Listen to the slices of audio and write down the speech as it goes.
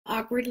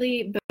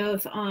awkwardly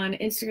both on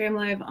Instagram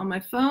Live on my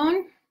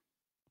phone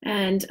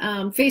and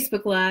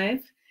Facebook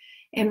Live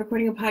and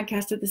recording a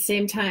podcast at the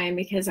same time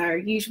because our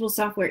usual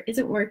software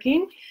isn't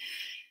working.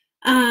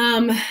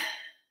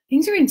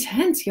 Things are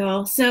intense,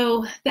 y'all.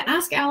 So the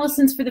Ask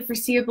Allisons for the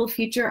foreseeable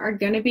future are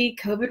going to be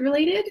COVID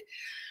related.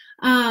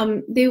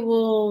 They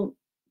will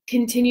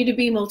continue to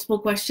be multiple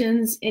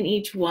questions in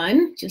each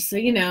one, just so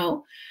you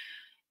know.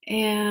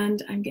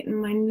 And I'm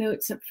getting my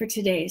notes up for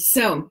today.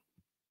 So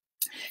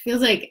it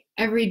feels like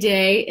every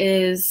day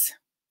is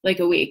like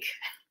a week.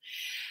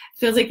 It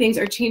feels like things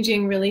are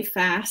changing really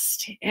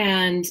fast.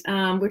 And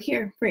we're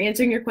here. We're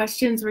answering your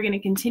questions. We're going to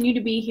continue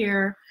to be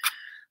here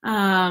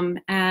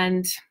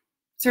and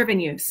serving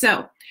you.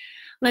 So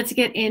let's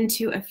get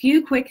into a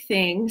few quick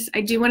things.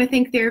 I do want to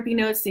thank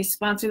TherapyNotes. They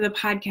sponsor the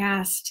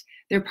podcast.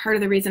 They're part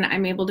of the reason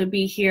I'm able to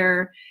be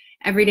here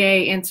every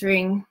day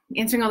answering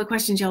all the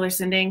questions y'all are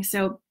sending.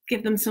 So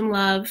give them some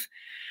love.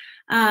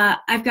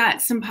 I've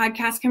got some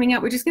podcasts coming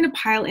out. We're just going to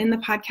pile in the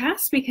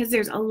podcast because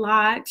there's a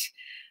lot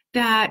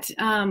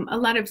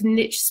of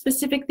niche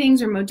specific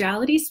things or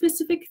modality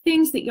specific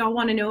things that y'all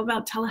want to know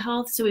about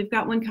telehealth. So we've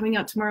got one coming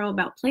out tomorrow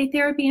about play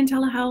therapy and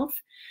telehealth.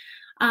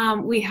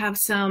 We have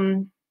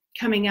some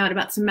coming out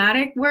about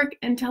somatic work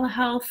and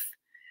telehealth.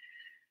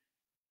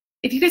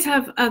 If you guys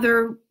have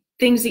other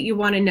things that you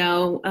want to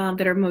know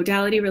that are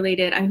modality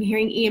related, I'm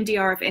hearing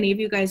EMDR. If any of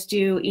you guys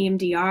do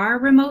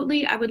EMDR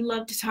remotely, I would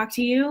love to talk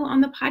to you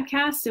on the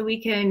podcast so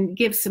we can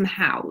give some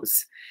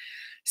hows.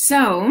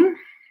 So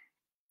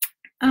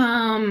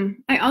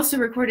I also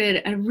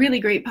recorded a really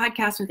great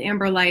podcast with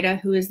Amber Lyda,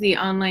 who is the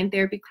online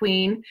therapy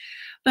queen,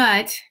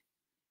 but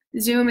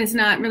Zoom is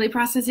not really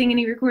processing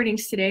any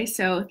recordings today,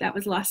 so that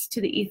was lost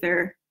to the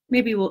ether.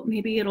 Maybe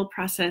it'll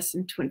process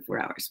in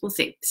 24 hours. We'll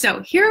see.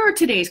 So here are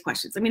today's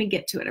questions. I'm going to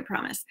get to it, I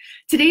promise.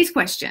 Today's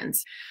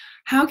questions.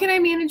 How can I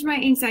manage my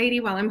anxiety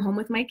while I'm home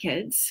with my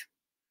kids?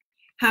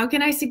 How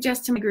can I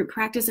suggest to my group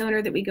practice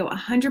owner that we go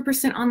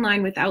 100%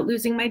 online without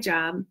losing my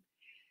job?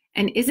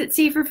 And is it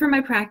safer for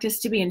my practice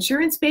to be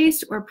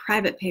insurance-based or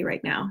private pay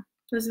right now?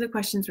 Those are the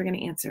questions we're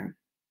going to answer.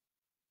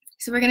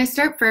 So we're going to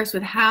start first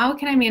with how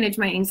can I manage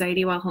my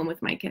anxiety while home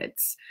with my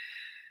kids?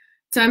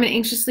 So I'm an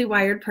anxiously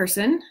wired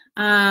person.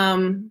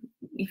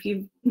 If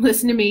you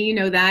listen to me, you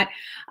know that.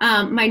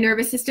 My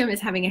nervous system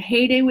is having a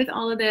heyday with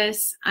all of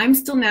this. I'm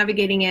still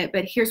navigating it,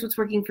 but here's what's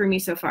working for me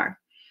so far.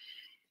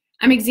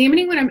 I'm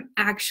examining what I'm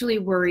actually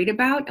worried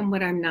about and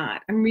what I'm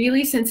not. I'm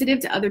really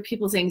sensitive to other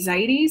people's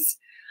anxieties,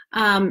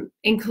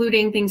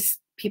 including things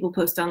people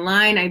post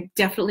online. I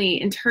definitely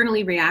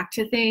internally react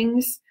to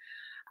things.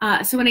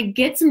 So when I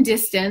get some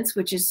distance,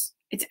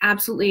 it's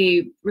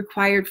absolutely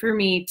required for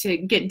me to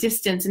get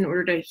distance in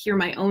order to hear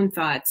my own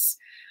thoughts.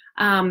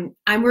 I'm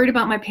worried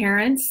about my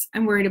parents.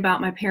 I'm worried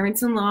about my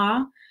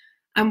parents-in-law.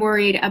 I'm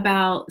worried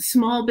about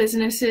small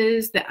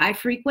businesses that I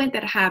frequent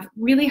that have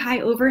really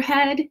high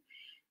overhead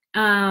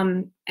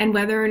and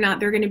whether or not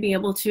they're going to be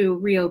able to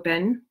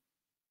reopen.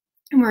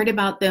 I'm worried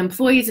about the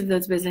employees of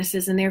those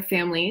businesses and their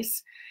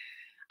families.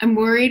 I'm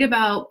worried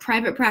about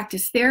private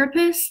practice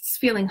therapists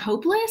feeling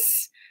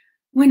hopeless,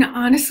 when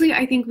honestly,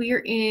 I think we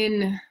are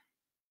in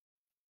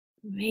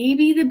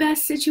maybe the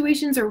best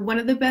situations or one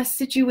of the best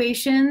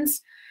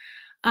situations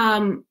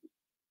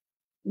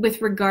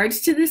with regards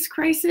to this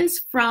crisis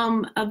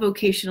from a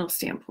vocational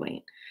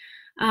standpoint.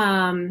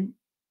 I'm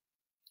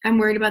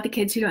worried about the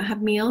kids who don't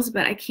have meals,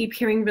 but I keep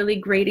hearing really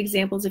great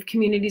examples of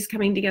communities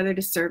coming together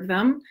to serve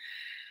them.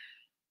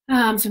 So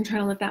I'm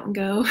trying to let that one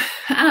go.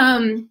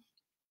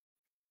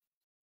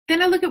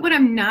 Then I look at what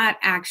I'm not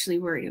actually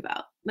worried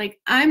about. Like,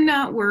 I'm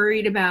not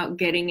worried about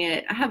getting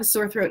it. I have a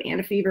sore throat and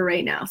a fever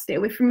right now. Stay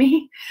away from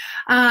me.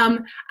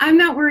 I'm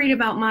not worried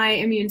about my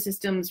immune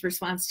system's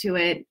response to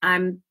it.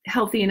 I'm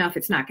healthy enough.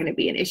 It's not going to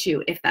be an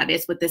issue if that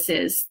is what this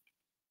is.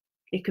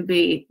 It could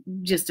be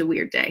just a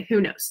weird day. Who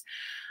knows?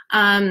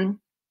 I'm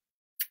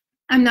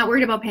not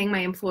worried about paying my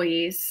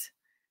employees.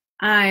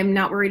 I'm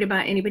not worried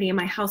about anybody in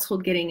my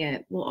household getting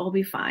it. We'll all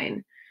be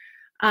fine.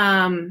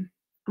 I'm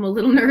a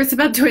little nervous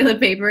about toilet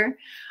paper,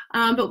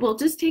 but we'll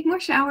just take more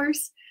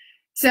showers.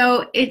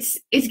 So it's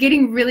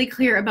getting really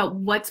clear about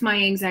what's my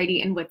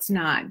anxiety and what's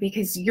not,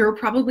 because you're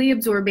probably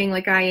absorbing,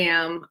 like I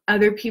am,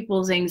 other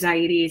people's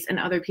anxieties and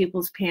other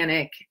people's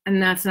panic,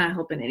 and that's not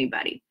helping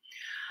anybody.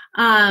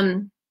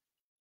 Let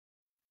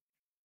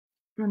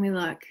me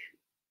look.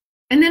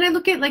 And then I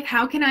look at, like,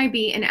 how can I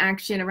be in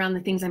action around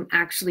the things I'm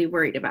actually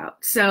worried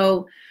about?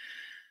 So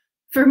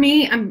for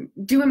me, I'm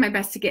doing my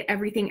best to get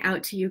everything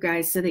out to you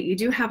guys so that you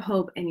do have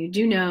hope and you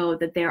do know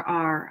that there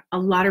are a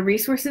lot of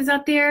resources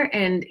out there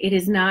and it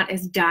is not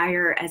as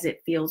dire as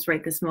it feels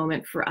right this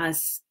moment for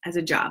us as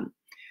a job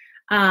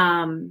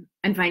and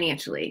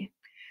financially.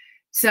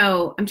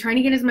 So I'm trying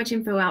to get as much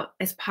info out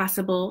as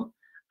possible.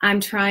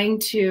 I'm trying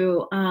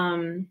to,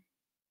 I'm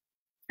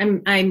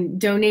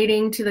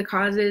donating to the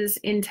causes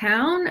in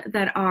town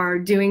that are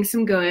doing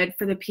some good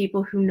for the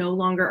people who no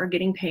longer are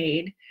getting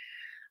paid.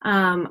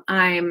 I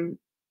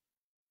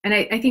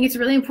think it's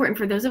really important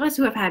for those of us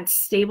who have had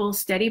stable,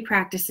 steady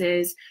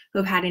practices, who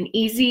have had an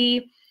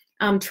easy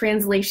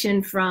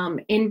translation from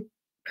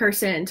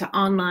in-person to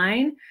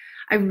online,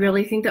 I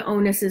really think the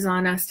onus is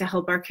on us to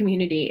help our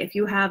community. If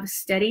you have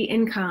steady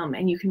income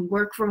and you can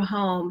work from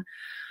home,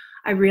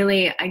 I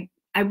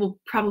will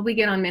probably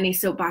get on many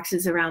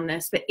soapboxes around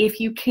this, but if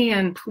you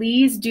can,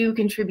 please do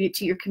contribute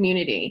to your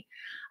community.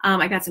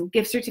 I got some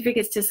gift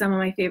certificates to some of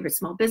my favorite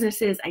small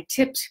businesses. I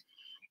tipped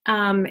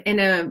in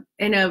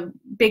a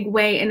big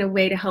way, in a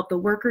way to help the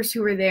workers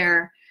who were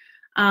there,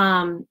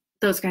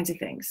 those kinds of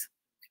things.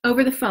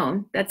 Over the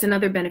phone, that's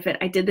another benefit.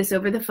 I did this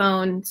over the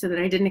phone so that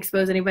I didn't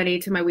expose anybody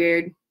to my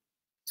weird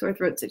sore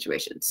throat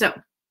situation. So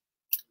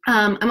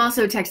I'm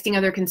also texting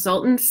other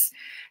consultants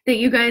that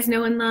you guys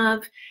know and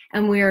love,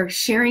 and we're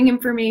sharing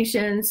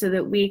information so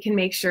that we can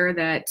make sure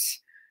that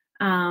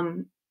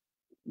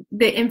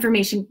the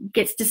information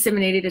gets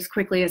disseminated as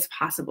quickly as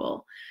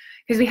possible.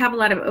 Because we have a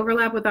lot of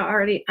overlap with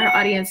our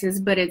audiences,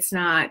 but it's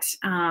not,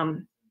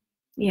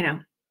 you know,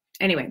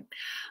 anyway,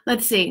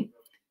 let's see.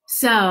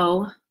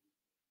 So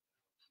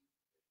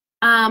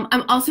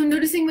I'm also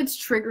noticing what's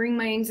triggering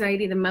my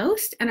anxiety the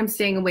most, and I'm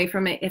staying away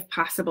from it if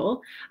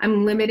possible.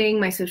 I'm limiting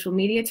my social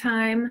media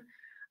time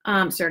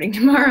starting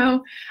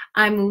tomorrow.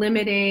 I'm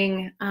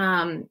limiting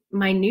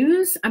my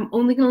news. I'm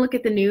only going to look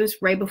at the news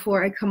right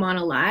before I come on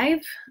a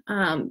live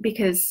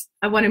because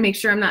I want to make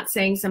sure I'm not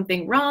saying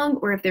something wrong,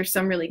 or if there's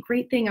some really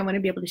great thing, I want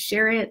to be able to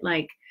share it.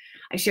 Like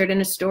I shared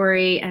in a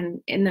story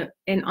and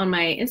on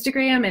my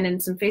Instagram and in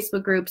some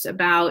Facebook groups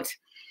about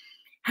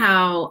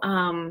how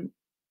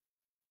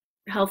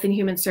Health and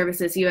Human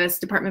Services, U.S.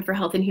 Department for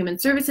Health and Human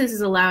Services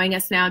is allowing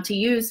us now to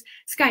use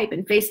Skype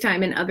and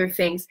FaceTime and other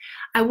things.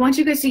 I want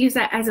you guys to use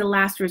that as a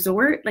last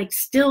resort, like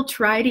still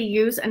try to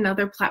use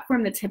another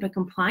platform that's HIPAA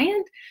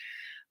compliant,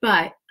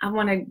 but I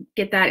want to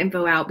get that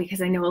info out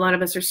because I know a lot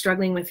of us are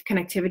struggling with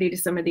connectivity to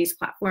some of these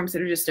platforms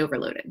that are just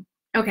overloaded.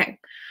 Okay.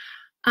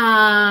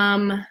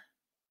 I'm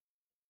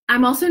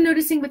also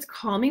noticing what's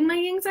calming my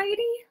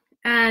anxiety.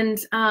 And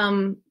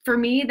for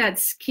me,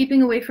 that's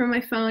keeping away from my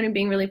phone and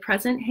being really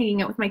present,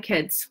 hanging out with my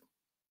kids.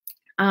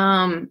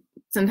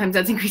 Sometimes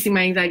that's increasing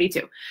my anxiety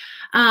too.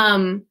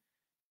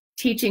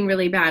 Teaching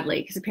really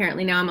badly, because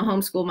apparently now I'm a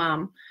homeschool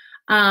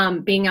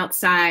mom. Being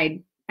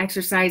outside,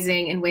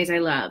 exercising in ways I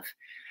love.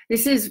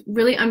 This is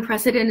really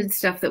unprecedented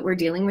stuff that we're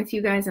dealing with,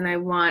 you guys, and I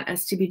want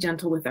us to be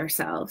gentle with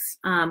ourselves.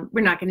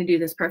 We're not going to do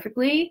this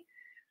perfectly.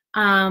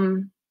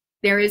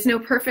 There is no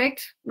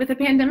perfect with a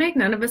pandemic.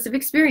 None of us have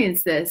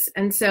experienced this.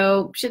 And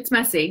so shit's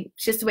messy.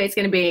 It's just the way it's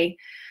going to be.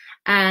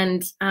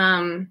 And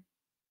I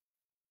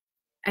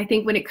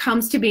think when it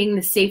comes to being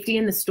the safety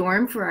in the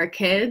storm for our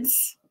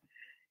kids,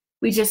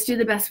 we just do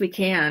the best we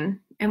can.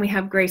 And we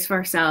have grace for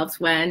ourselves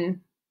when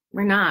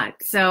we're not.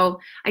 So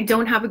I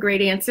don't have a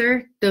great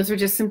answer. Those are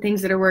just some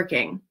things that are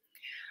working.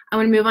 I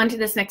want to move on to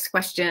this next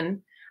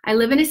question. I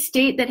live in a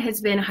state that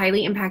has been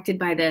highly impacted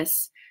by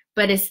this,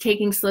 but is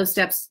taking slow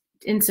steps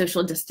in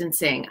social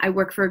distancing. I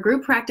work for a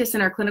group practice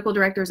and our clinical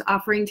director is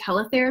offering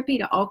teletherapy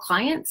to all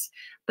clients,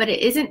 but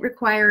isn't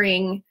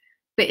requiring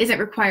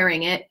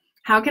it.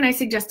 How can I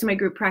suggest to my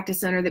group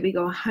practice owner that we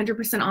go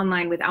 100%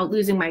 online without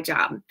losing my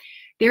job?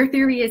 Their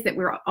theory is that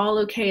we're all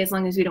okay as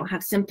long as we don't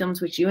have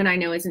symptoms, which you and I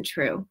know isn't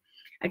true.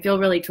 I feel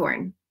really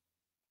torn.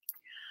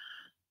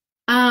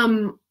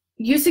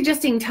 You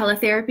suggesting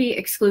teletherapy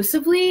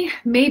exclusively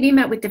may be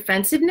met with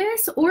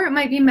defensiveness, or it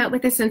might be met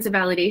with a sense of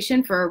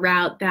validation for a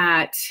route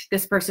that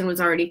this person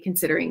was already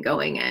considering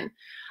going in.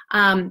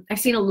 I've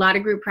seen a lot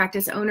of group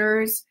practice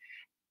owners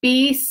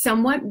be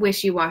somewhat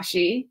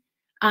wishy-washy,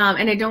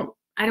 and I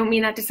don't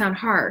mean that to sound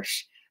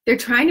harsh. They're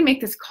trying to make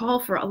this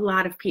call for a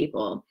lot of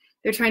people.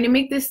 They're trying to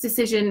make this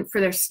decision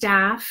for their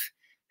staff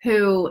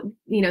who,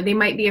 you know, they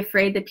might be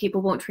afraid that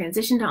people won't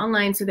transition to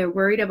online, so they're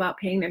worried about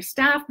paying their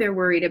staff. They're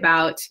worried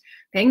about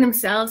paying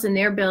themselves and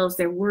their bills.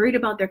 They're worried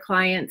about their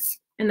clients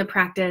in the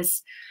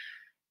practice.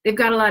 They've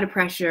got a lot of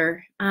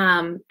pressure.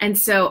 And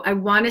so I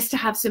want us to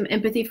have some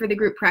empathy for the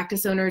group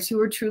practice owners who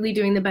are truly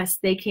doing the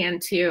best they can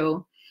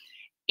too.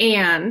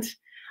 And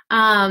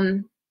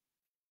I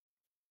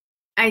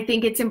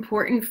think it's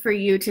important for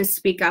you to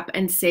speak up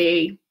and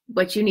say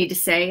what you need to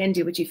say and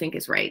do what you think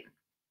is right.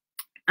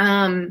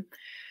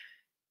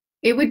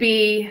 It would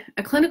be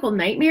a clinical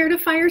nightmare to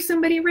fire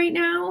somebody right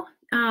now.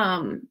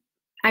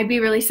 I'd be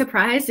really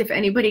surprised if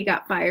anybody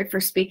got fired for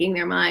speaking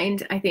their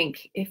mind. I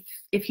think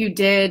if you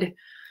did,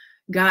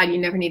 God, you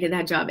never needed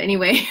that job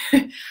anyway.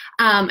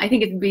 I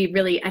think it'd be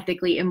really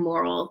ethically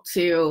immoral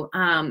to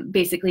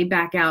basically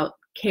back out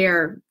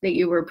care that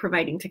you were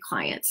providing to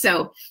clients.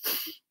 So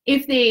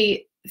if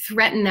they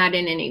threaten that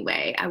in any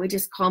way, I would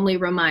just calmly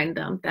remind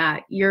them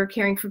that you're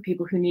caring for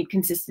people who need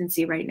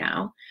consistency right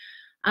now.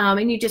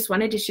 And you just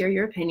wanted to share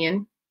your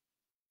opinion.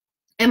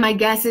 And my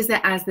guess is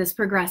that as this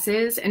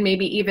progresses, and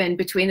maybe even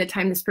between the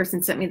time this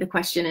person sent me the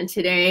question and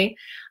today,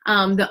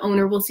 the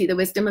owner will see the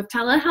wisdom of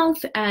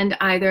telehealth and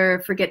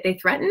either forget they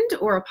threatened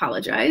or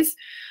apologize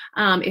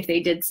if they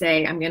did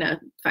say, I'm going to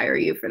fire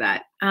you for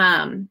that,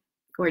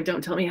 or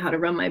don't tell me how to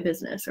run my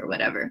business or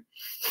whatever.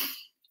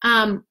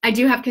 I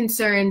do have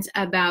concerns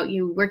about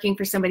you working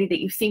for somebody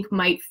that you think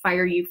might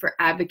fire you for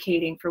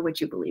advocating for what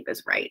you believe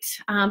is right.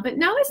 But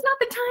now is not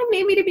the time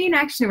maybe to be in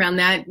action around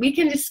that. We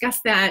can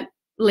discuss that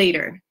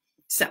later.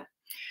 So,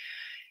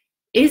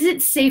 is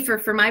it safer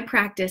for my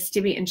practice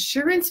to be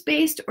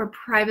insurance-based or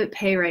private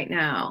pay right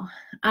now?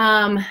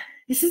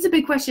 This is a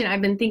big question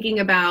I've been thinking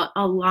about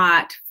a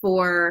lot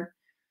for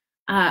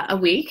a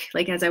week,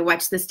 like as I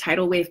watched this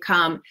tidal wave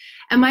come.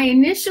 And my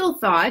initial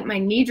thought, my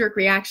knee-jerk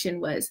reaction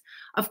was,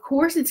 of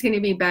course it's going to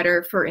be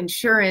better for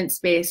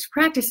insurance-based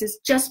practices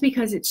just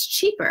because it's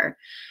cheaper.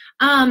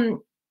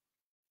 And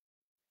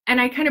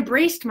I kind of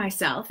braced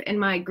myself in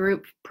my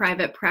group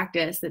private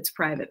practice that's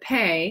private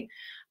pay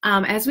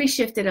as we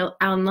shifted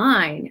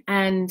online.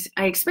 And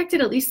I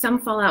expected at least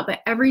some fallout, but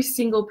every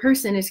single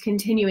person is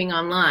continuing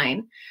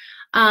online.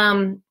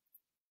 And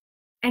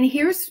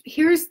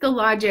here's the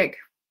logic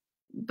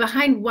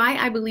behind why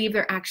I believe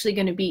they're actually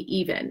going to be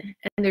even.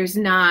 And there's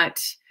not,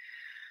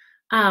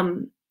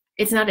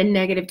 it's not a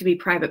negative to be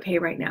private pay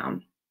right now.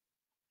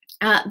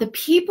 The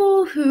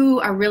people who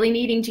are really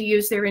needing to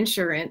use their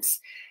insurance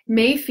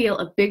may feel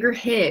a bigger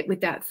hit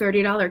with that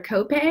 $30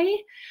 copay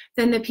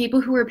than the people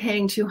who are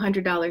paying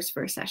 $200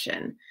 for a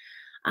session.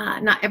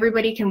 Not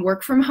everybody can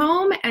work from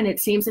home, and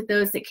it seems that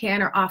those that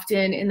can are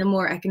often in the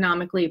more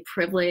economically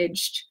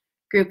privileged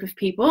group of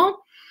people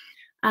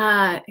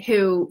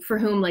for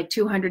whom like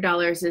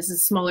 $200 is a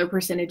smaller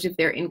percentage of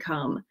their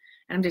income.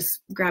 I'm just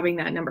grabbing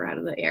that number out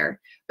of the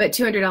air, but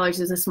 $200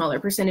 is a smaller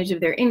percentage of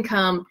their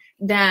income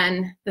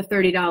than the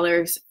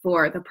 $30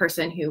 for the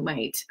person who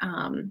might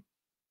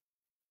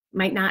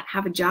not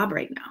have a job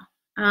right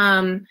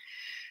now.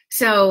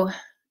 So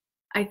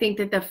I think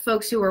that the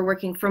folks who are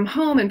working from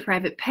home and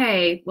private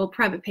pay, well,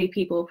 private pay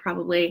people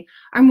probably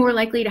are more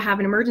likely to have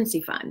an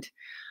emergency fund.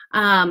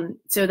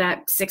 So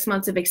that 6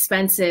 months of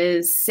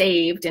expenses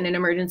saved in an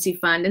emergency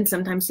fund, and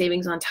sometimes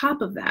savings on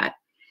top of that.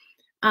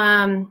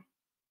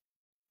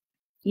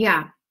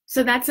 Yeah,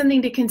 so that's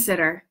something to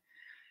consider.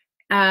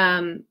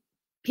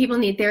 People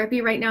need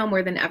therapy right now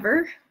more than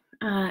ever.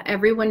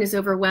 Everyone is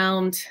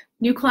overwhelmed.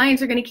 New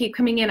clients are going to keep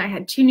coming in. I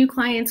had 2 new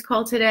clients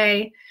call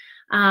today,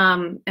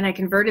 and I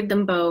converted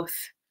them both.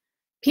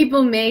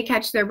 People may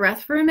catch their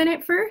breath for a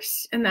minute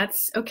first, and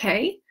that's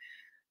okay.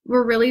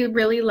 We're really,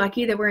 really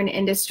lucky that we're in an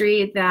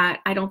industry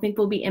that I don't think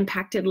will be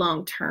impacted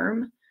long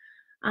term.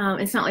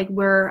 It's not like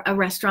we're a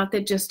restaurant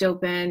that just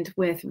opened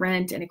with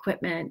rent and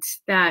equipment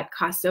that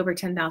costs over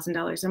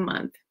 $10,000 a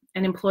month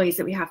and employees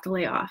that we have to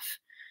lay off.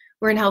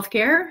 We're in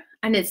healthcare,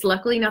 and it's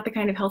luckily not the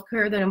kind of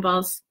healthcare that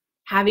involves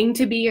having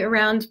to be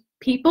around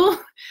people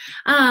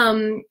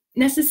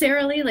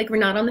necessarily. Like, we're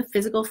not on the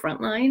physical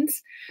front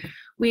lines.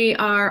 We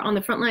are on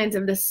the front lines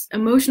of this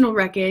emotional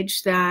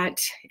wreckage that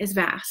is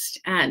vast.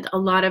 And a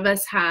lot of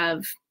us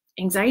have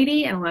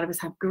anxiety, and a lot of us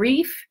have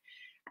grief,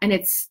 and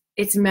it's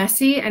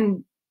messy,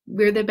 and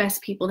we're the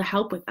best people to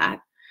help with that.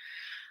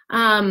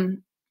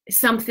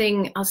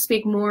 Something I'll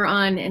speak more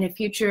on in a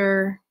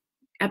future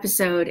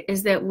episode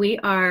is that we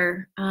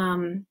are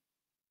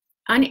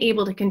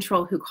unable to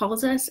control who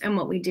calls us and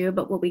what we do,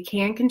 but what we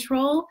can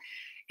control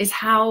is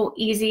how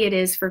easy it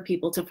is for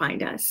people to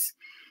find us.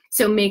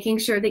 So making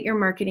sure that your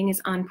marketing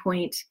is on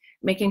point,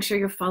 making sure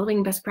you're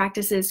following best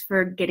practices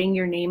for getting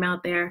your name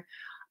out there.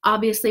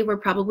 Obviously, we're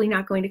probably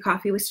not going to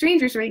coffee with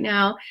strangers right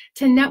now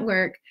to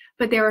network,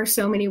 but there are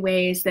so many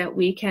ways that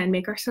we can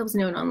make ourselves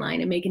known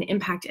online and make an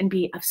impact and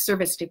be of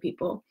service to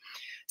people.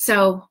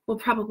 So we'll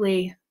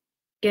probably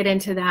get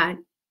into that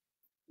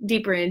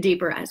deeper and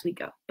deeper as we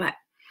go, but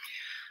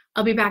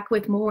I'll be back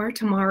with more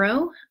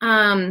tomorrow.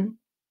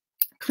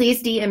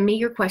 Please DM me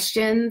your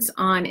questions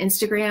on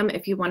Instagram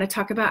if you want to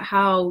talk about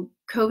how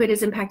COVID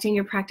is impacting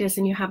your practice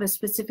and you have a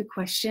specific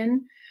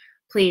question.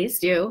 Please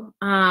do.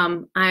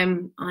 I'm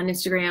on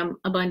Instagram,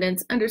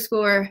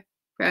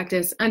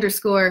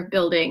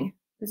 abundance_practice_building.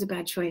 It's a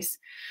bad choice.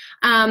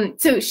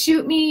 So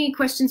shoot me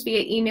questions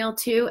via email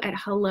too at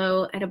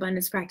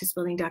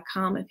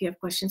hello@abundancepracticebuilding.com if you have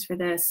questions for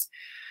this.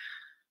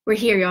 We're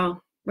here,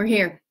 y'all. We're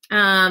here.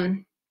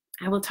 I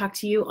will talk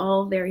to you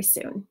all very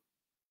soon.